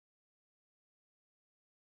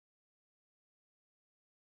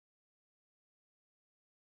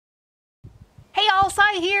Hey all,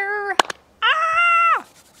 Cy here! Ah!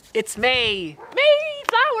 It's May! May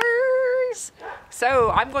flowers! So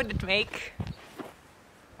I'm going to make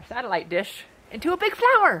a satellite dish into a big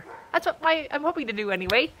flower. That's what I'm hoping to do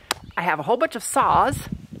anyway. I have a whole bunch of saws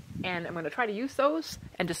and I'm going to try to use those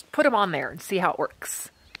and just put them on there and see how it works.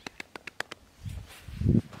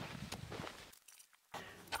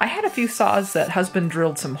 I had a few saws that husband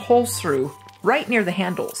drilled some holes through right near the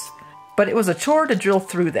handles, but it was a chore to drill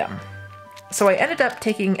through them. So I ended up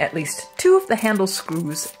taking at least 2 of the handle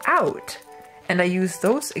screws out, and I used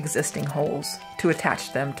those existing holes to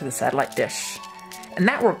attach them to the satellite dish. And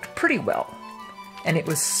that worked pretty well, and it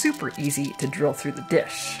was super easy to drill through the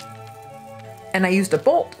dish. And I used a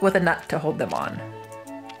bolt with a nut to hold them on.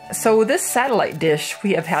 So this satellite dish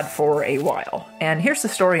we have had for a while, and here's the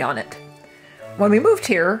story on it. When we moved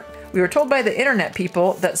here, we were told by the internet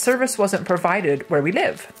people that service wasn't provided where we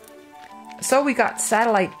live. So we got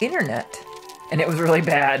satellite internet, and it was really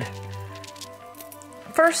bad.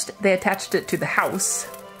 First, they attached it to the house,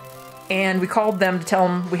 and we called them to tell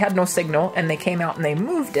them we had no signal, and they came out and they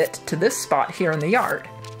moved it to this spot here in the yard.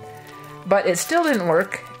 But it still didn't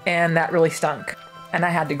work, and that really stunk, and I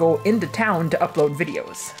had to go into town to upload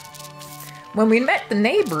videos. When we met the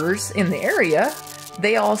neighbors in the area,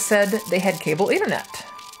 they all said they had cable internet.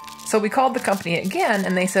 So we called the company again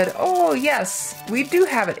and they said, oh yes, we do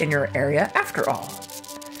have it in your area after all.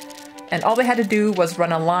 And all they had to do was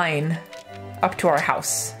run a line up to our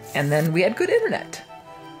house and then we had good internet.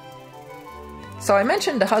 So I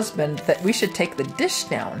mentioned to husband that we should take the dish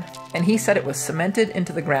down and he said it was cemented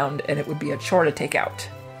into the ground and it would be a chore to take out.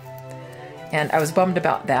 And I was bummed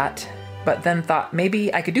about that, but then thought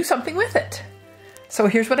maybe I could do something with it. So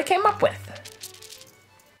here's what I came up with.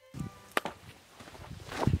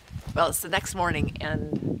 Well, it's the next morning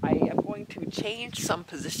and I am going to change some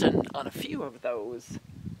position on a few of those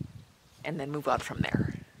and then move on from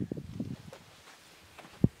there.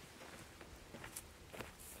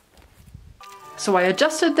 So I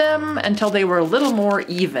adjusted them until they were a little more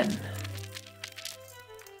even.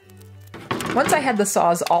 Once I had the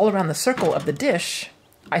saws all around the circle of the dish,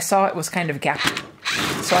 I saw it was kind of gappy.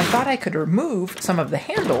 So I thought I could remove some of the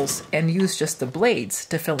handles and use just the blades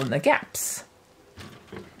to fill in the gaps.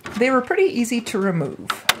 They were pretty easy to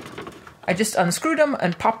remove. I just unscrewed them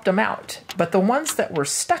and popped them out, but the ones that were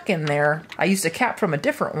stuck in there, I used a cap from a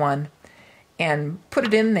different one and put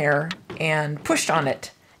it in there and pushed on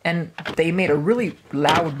it, and they made a really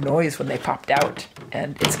loud noise when they popped out,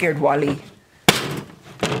 and it scared Wally.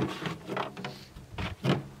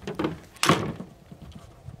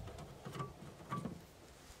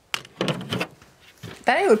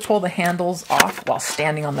 Then I would pull the handles off while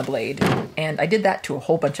standing on the blade, and I did that to a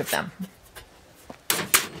whole bunch of them.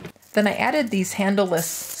 Then I added these handleless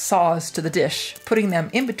saws to the dish, putting them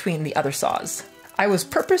in between the other saws. I was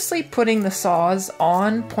purposely putting the saws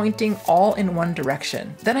on, pointing all in one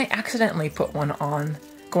direction. Then I accidentally put one on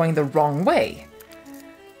going the wrong way.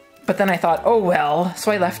 But then I thought, oh well,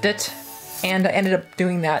 so I left it, and I ended up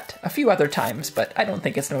doing that a few other times, but I don't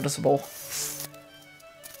think it's noticeable.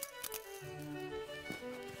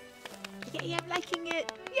 Yay, I'm liking it!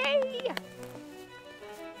 Yay!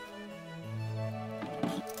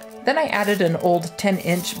 Then I added an old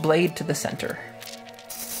 10-inch blade to the center.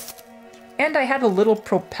 And I had a little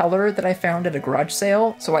propeller that I found at a garage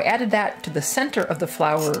sale, so I added that to the center of the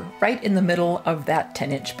flower, right in the middle of that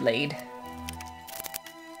 10-inch blade.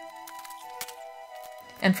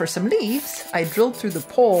 And for some leaves, I drilled through the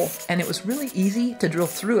pole, and it was really easy to drill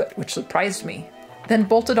through it, which surprised me. Then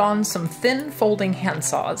bolted on some thin folding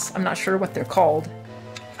handsaws. I'm not sure what they're called.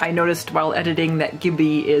 I noticed while editing that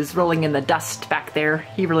Gibby is rolling in the dust back there.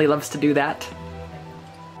 He really loves to do that.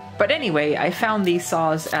 But anyway, I found these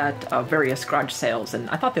saws at various garage sales and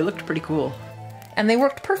I thought they looked pretty cool. And they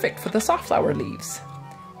worked perfect for the safflower leaves.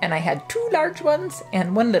 And I had 2 large ones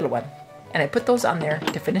and 1 little one. And I put those on there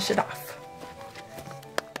to finish it off.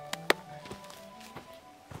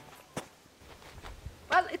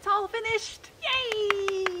 Well, it's all finished!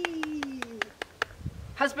 Yay!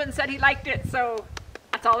 Husband said he liked it, so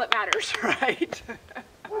that's all that matters, right?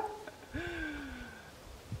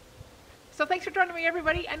 So thanks for joining me,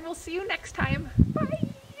 everybody, and we'll see you next time. Bye!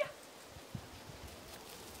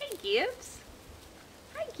 Hey, Gibbs.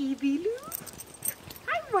 Hi, Gibby Lou.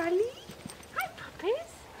 Hi, Wally. Hi, Puppies.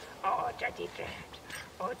 Oh, Daddy Dad.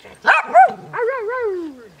 Oh, Daddy Dad.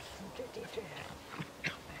 Daddy Dad.